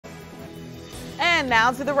And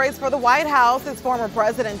now to the race for the White House. As former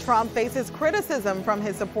President Trump faces criticism from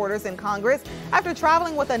his supporters in Congress after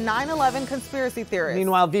traveling with a 9/11 conspiracy theorist.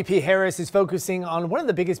 Meanwhile, VP Harris is focusing on one of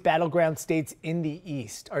the biggest battleground states in the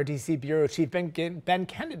East. Our D.C. Bureau Chief Ben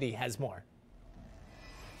Kennedy has more.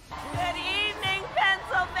 Good evening,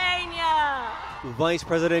 Pennsylvania. Vice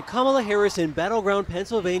President Kamala Harris in battleground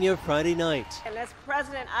Pennsylvania Friday night. And as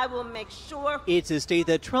president, I will make sure. It's a state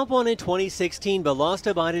that Trump won in 2016 but lost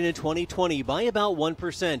to Biden in 2020 by about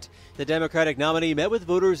 1%. The Democratic nominee met with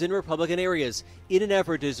voters in Republican areas in an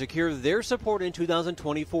effort to secure their support in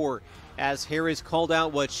 2024, as Harris called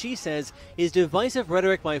out what she says is divisive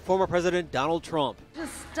rhetoric by former President Donald Trump. It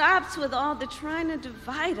just stops with all the trying to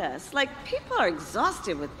divide us. Like, people are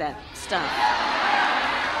exhausted with that stuff.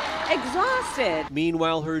 Exhausted.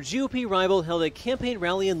 Meanwhile, her GOP rival held a campaign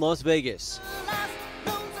rally in Las Vegas.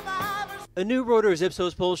 A new Reuters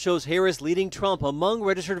Ipsos poll shows Harris leading Trump among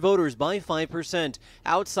registered voters by 5%,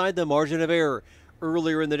 outside the margin of error.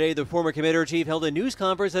 Earlier in the day, the former commander chief held a news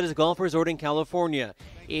conference at his golf resort in California.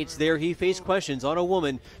 It's there he faced questions on a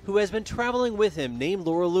woman who has been traveling with him named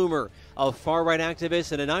Laura Loomer, a far-right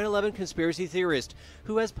activist and a 9/11 conspiracy theorist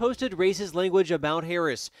who has posted racist language about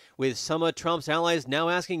Harris, with some of Trump's allies now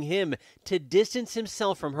asking him to distance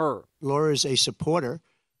himself from her. Laura is a supporter.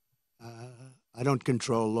 I don't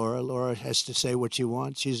control Laura. Laura has to say what she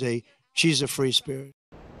wants. She's a free spirit.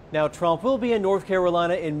 Now, Trump will be in North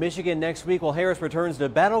Carolina and Michigan next week while Harris returns to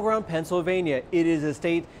battleground Pennsylvania. It is a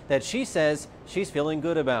state that she says she's feeling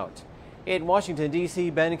good about. In Washington, D.C.,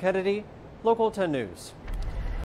 Ben Kennedy, Local 10 News.